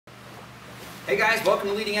Hey guys, welcome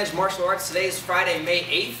to Leading Edge Martial Arts. Today is Friday, May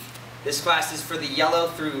 8th. This class is for the yellow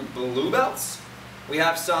through blue belts. We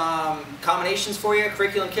have some combinations for you,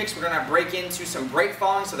 curriculum kicks. We're going to break into some break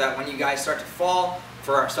falling so that when you guys start to fall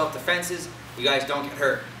for our self-defenses, you guys don't get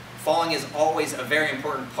hurt. Falling is always a very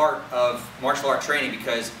important part of martial art training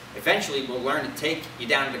because eventually we'll learn to take you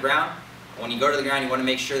down to the ground. When you go to the ground, you want to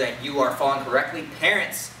make sure that you are falling correctly.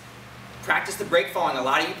 Parents, practice the break falling. A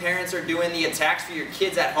lot of you parents are doing the attacks for your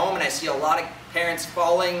kids at home, and I see a lot of parents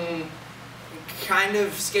falling. It kind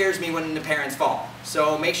of scares me when the parents fall.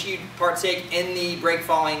 So make sure you partake in the break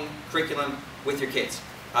falling curriculum with your kids.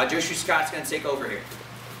 Joshua Scott's going to take over here.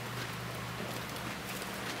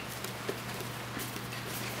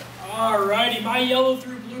 Alrighty, my yellow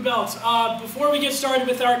through blue belts. Before we get started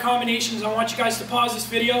with our combinations, I want you guys to pause this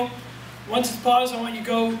video. Once it's paused, I want you to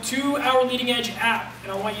go to our Leading Edge app,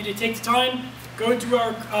 and I want you to take the time, go through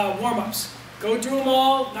our warm-ups. Go through them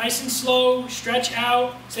all, nice and slow, stretch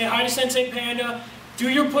out, say hi to Sensei Panda, do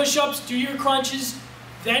your push-ups, do your crunches,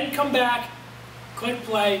 then come back, click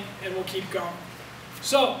play, and we'll keep going.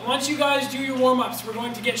 So, once you guys do your warm-ups, we're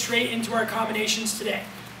going to get straight into our combinations today.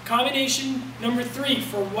 Combination number 3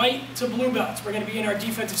 for white to blue belts. We're going to be in our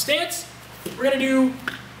defensive stance. We're going to do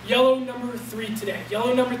yellow number 3 today.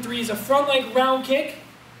 Yellow number 3 is a front leg round kick.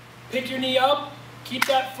 Pick your knee up, keep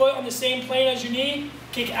that foot on the same plane as your knee,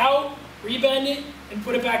 kick out, rebend it, and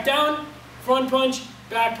put it back down. Front punch,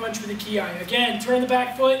 back punch with a ki. Again, turn the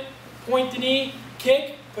back foot, point the knee,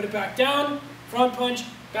 kick, put it back down. Front punch,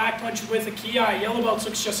 back punch with a ki. Yellow belts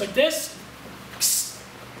looks just like this.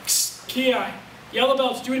 Ki. Yellow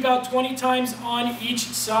belts, do it about 20 times on each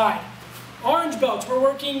side. Orange belts, we're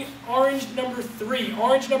working orange number 3.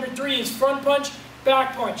 Orange number 3 is front punch,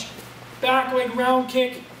 back leg round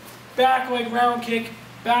kick, back leg round kick,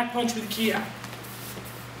 back punch with a ki.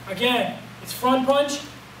 Again, it's front punch,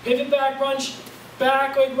 pivot back punch,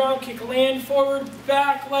 back leg round kick, land forward,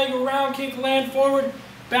 back leg round kick, land forward,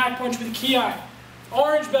 back punch with a ki.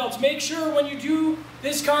 Orange belts, make sure when you do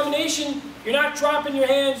this combination, you're not dropping your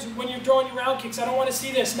hands when you're throwing your round kicks. I don't want to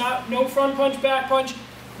see this. No front punch, back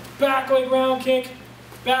leg round kick,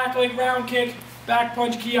 back leg round kick, back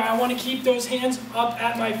punch ki. I want to keep those hands up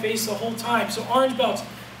at my face the whole time. So orange belts,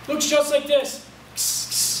 looks just like this.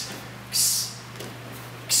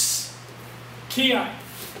 Ki. And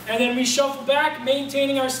then we shuffle back,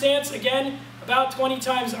 maintaining our stance, again, about 20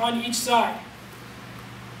 times on each side.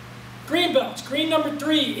 Green belts, green number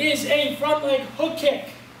 3 is a front leg hook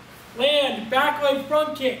kick. Land, back leg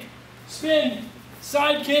front kick, spin,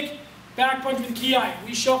 side kick, back punch with ki.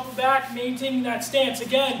 We shuffle back, maintaining that stance.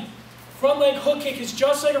 Again, front leg hook kick is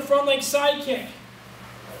just like a front leg side kick.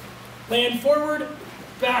 Land forward,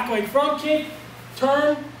 back leg front kick,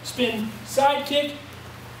 turn, spin, side kick,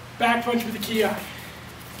 back punch with a ki.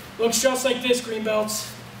 Looks just like this, green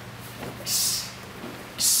belts.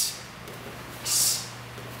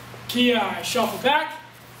 Ki. Shuffle back,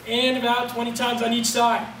 and about 20 times on each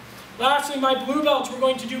side. Lastly, my blue belts, we're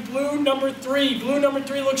going to do blue number 3. Blue number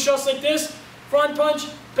 3 looks just like this. Front punch,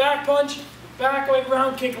 back leg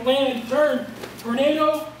round kick, land, turn,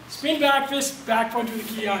 tornado, spin back fist, back punch with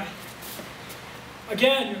a ki.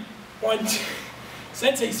 Again,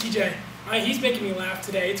 Sensei CJ, he's making me laugh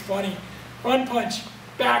today, it's funny. Front punch,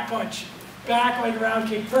 back leg round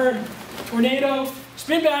kick, turn, tornado,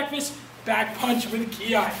 spin back fist, back punch with a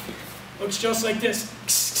ki. Looks just like this.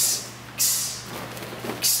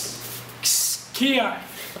 Ki.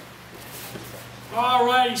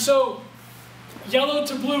 Alrighty, so yellow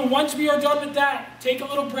to blue. Once we are done with that, take a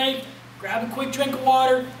little break, grab a quick drink of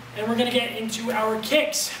water, and we're going to get into our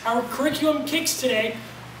kicks. Our curriculum kicks today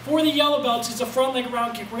for the yellow belts is a front leg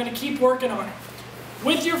round kick. We're going to keep working on it.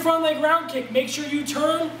 With your front leg round kick, make sure you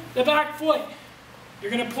turn the back foot. You're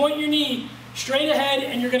going to point your knee straight ahead,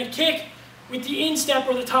 and you're going to kick with the instep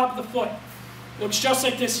or the top of the foot. Looks just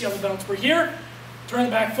like this, yellow belts. We're here. Turn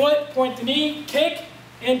the back foot, point the knee, kick,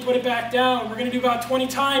 and put it back down. We're going to do about 20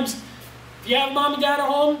 times. If you have mom and dad at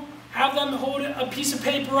home, have them hold a piece of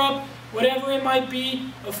paper up, whatever it might be,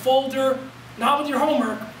 a folder, not with your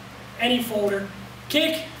homework, any folder.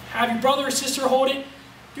 Kick, have your brother or sister hold it.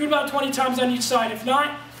 Do it about 20 times on each side. If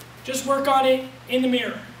not, just work on it in the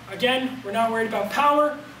mirror. Again, we're not worried about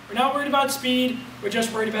power, we're not worried about speed, we're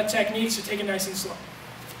just worried about technique, so take it nice and slow.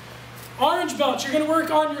 Orange belts, you're going to work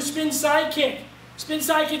on your spin side kick. A spin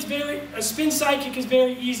side kick is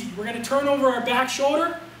very easy. We're going to turn over our back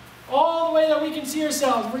shoulder all the way that we can see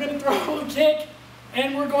ourselves. We're going to throw a kick,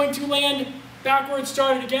 and we're going to land back where it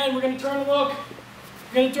started. Again, we're going to turn and look.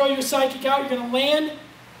 You're going to throw your side kick out. You're going to land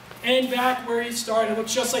and back where it started. It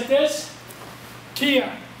looks just like this. Ki.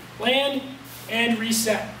 Land and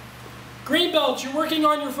reset. Green belts, you're working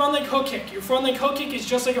on your front leg hook kick. Your front leg hook kick is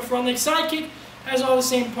just like a front leg side kick, has all the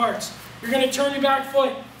same parts. You're going to turn your back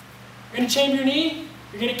foot. You're going to chamber your knee.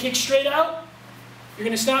 You're going to kick straight out. You're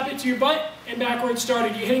going to snap it to your butt and back where it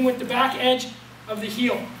started. You're hitting with the back edge of the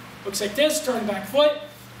heel. Looks like this, turn the back foot,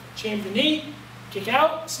 chamber the knee, kick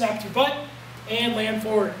out, snap to your butt, and land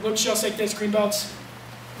forward. Looks just like this, green belts.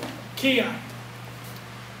 Kia.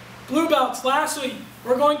 Blue belts, lastly,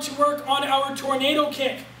 we're going to work on our tornado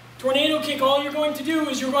kick. Tornado kick, all you're going to do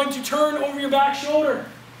is you're going to turn over your back shoulder.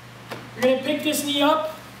 You're going to pick this knee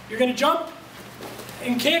up, you're going to jump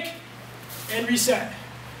and kick and reset.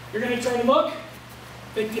 You're going to turn and look,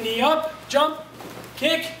 pick the knee up, jump,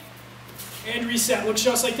 kick, and reset. Looks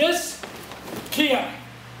just like this. Kia.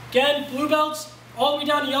 Again, blue belts, all the way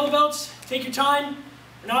down to yellow belts. Take your time.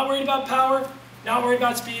 We're not worried about power, not worried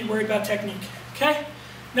about speed, worried about technique. Okay?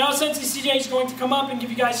 Now Sensei CJ is going to come up and give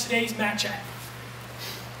you guys today's mat chat.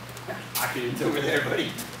 It's over there,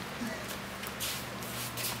 buddy.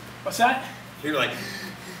 What's that? You're like,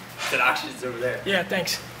 that oxygen's over there. Yeah,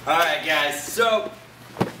 thanks. Alright guys, so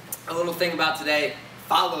a little thing about today,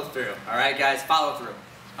 follow through. Alright guys, follow through.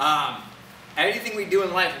 Anything we do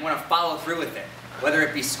in life, we want to follow through with it. Whether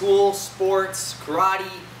it be school, sports, karate,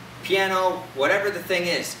 piano, whatever the thing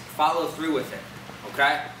is, follow through with it.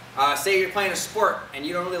 Okay? Say you're playing a sport and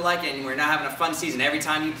you don't really like it anymore, you're not having a fun season. Every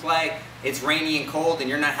time you play, it's rainy and cold and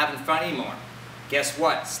you're not having fun anymore. Guess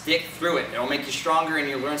what? Stick through it. It'll make you stronger and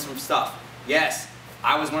you'll learn some stuff. Yes,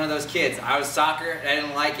 I was one of those kids. I was soccer and I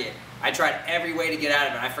didn't like it. I tried every way to get out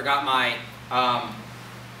of it. I forgot my,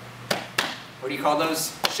 what do you call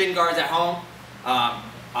those? Shin guards at home.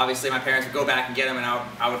 Obviously my parents would go back and get them and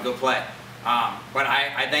I would go play. But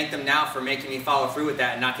I thank them now for making me follow through with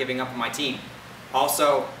that and not giving up on my team.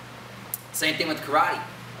 Also, same thing with karate.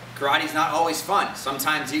 Karate's not always fun.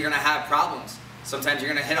 Sometimes you're going to have problems. Sometimes you're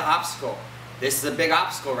going to hit an obstacle. This is a big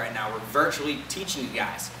obstacle right now. We're virtually teaching you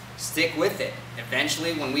guys. Stick with it.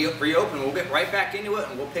 Eventually, when we reopen, we'll get right back into it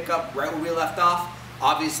and we'll pick up right where we left off,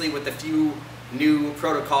 obviously with a few new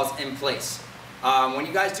protocols in place. When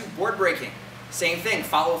you guys do board breaking, same thing,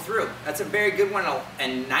 follow through. That's a very good one,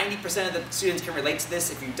 and 90% of the students can relate to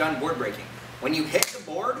this if you've done board breaking. When you hit the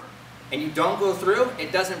board and you don't go through,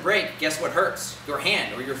 it doesn't break. Guess what hurts? Your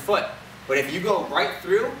hand or your foot. But if you go right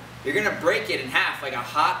through, you're gonna break it in half like a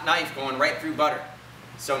hot knife going right through butter.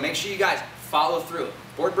 So make sure you guys follow through.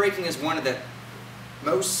 Board breaking is one of the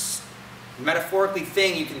most metaphorically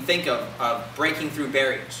thing you can think of breaking through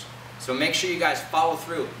barriers. So make sure you guys follow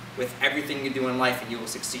through with everything you do in life and you will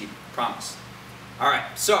succeed, promise. Alright,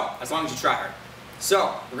 so, as long as you try hard.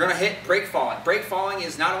 So, we're going to hit break falling. Break falling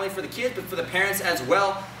is not only for the kids, but for the parents as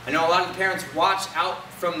well. I know a lot of the parents watch out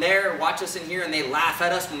from there, watch us in here, and they laugh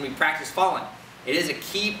at us when we practice falling. It is a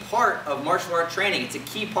key part of martial art training. It's a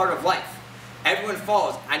key part of life. Everyone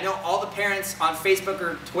falls. I know all the parents on Facebook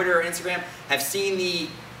or Twitter or Instagram have seen the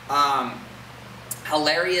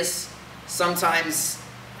hilarious, sometimes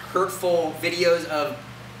hurtful videos of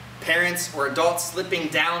parents or adults slipping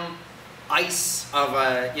down ice of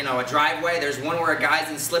a driveway. There's one where a guy's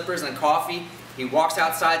in slippers and coffee. He walks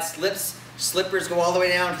outside, slips, slippers go all the way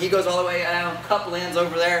down, he goes all the way down, cup lands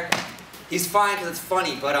over there. He's fine because it's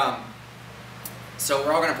funny, but so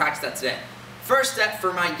we're all going to practice that today. First step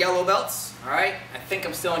for my yellow belts, alright? I think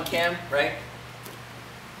I'm still in cam, right?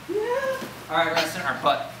 Yeah. Alright, we're going to sit on our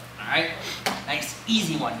butt, alright? Nice,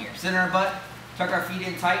 easy one here. Sit on our butt, tuck our feet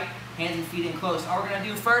in tight, hands and feet in close. All we're going to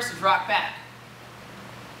do first is rock back.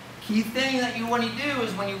 Key thing that you want to do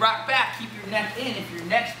is when you rock back, keep your neck in. If your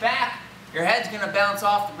neck's back, your head's going to bounce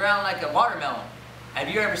off the ground like a watermelon. Have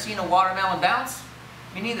you ever seen a watermelon bounce?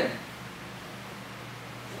 Me neither.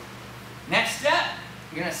 Next step,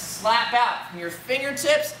 you're going to slap out from your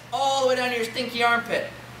fingertips all the way down to your stinky armpit.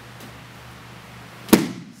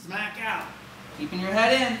 Smack out. Keeping your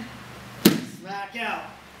head in. Smack out.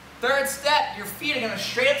 Third step, your feet are going to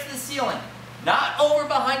straight up to the ceiling. Not over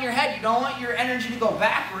behind your head. You don't want your energy to go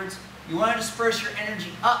backwards. You want to disperse your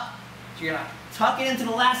energy up. So you're going to tuck it into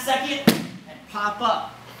the last second and pop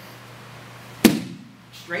up.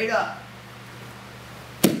 Straight up.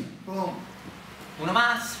 Boom. Una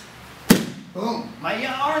más. Boom. My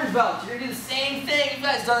orange belt. You're going to do the same thing. You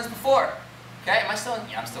guys done this before. Okay? Am I still in?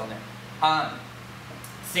 Yeah, I'm still in there.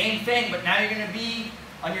 Same thing, but now you're going to be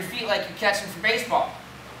on your feet like you're catching for baseball.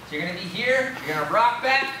 So you're going to be here. You're going to rock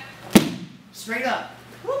back. Straight up.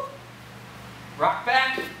 Whoop. Rock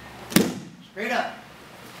back. Straight up.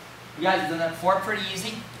 You guys have done that before, pretty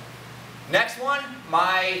easy. Next one,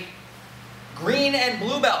 my green and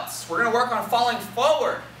blue belts. We're going to work on falling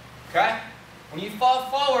forward. Okay? When you fall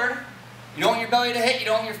forward, You don't want your belly to hit, you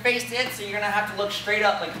don't want your face to hit, so you're gonna have to look straight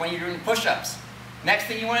up like when you're doing push-ups. Next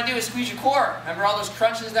thing you wanna do is squeeze your core. Remember all those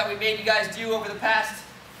crunches that we made you guys do over the past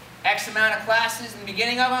X amount of classes in the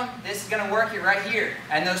beginning of them? This is gonna work you right here,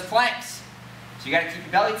 and those planks. So you gotta keep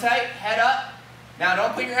your belly tight, head up. Now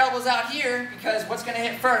don't put your elbows out here, because what's gonna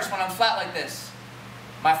hit first when I'm flat like this?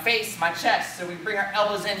 My face, my chest, so we bring our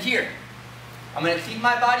elbows in here. I'm gonna keep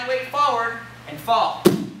my body weight forward and fall.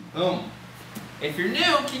 Boom. If you're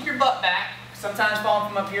new, keep your butt back. Sometimes falling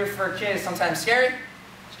from up here for a kid is sometimes scary.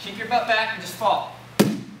 Just keep your butt back and just fall.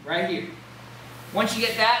 Right here. Once you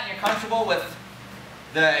get that and you're comfortable with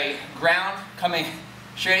the ground coming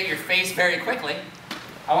straight at your face very quickly,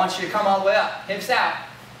 I want you to come all the way up. Hips out.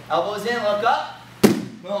 Elbows in, look up.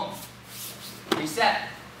 Boom. Reset.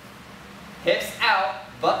 Hips out,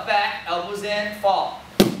 butt back, elbows in, fall.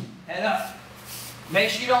 Head up. Make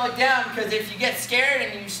sure you don't look down, because if you get scared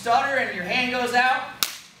and you stutter and your hand goes out,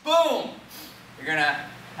 boom! You're gonna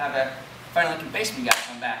have a funny looking face when you guys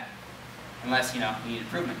come back. Unless, you need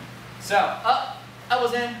improvement. So, up,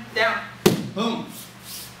 elbows in, down, boom,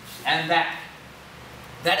 and back.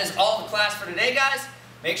 That is all the class for today, guys.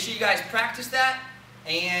 Make sure you guys practice that,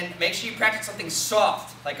 and make sure you practice something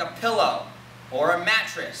soft, like a pillow or a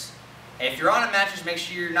mattress. If you're on a mattress, make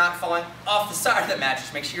sure you're not falling off the side of the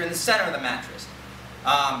mattress. Make sure you're in the center of the mattress.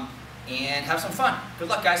 And have some fun. Good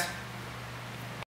luck, guys.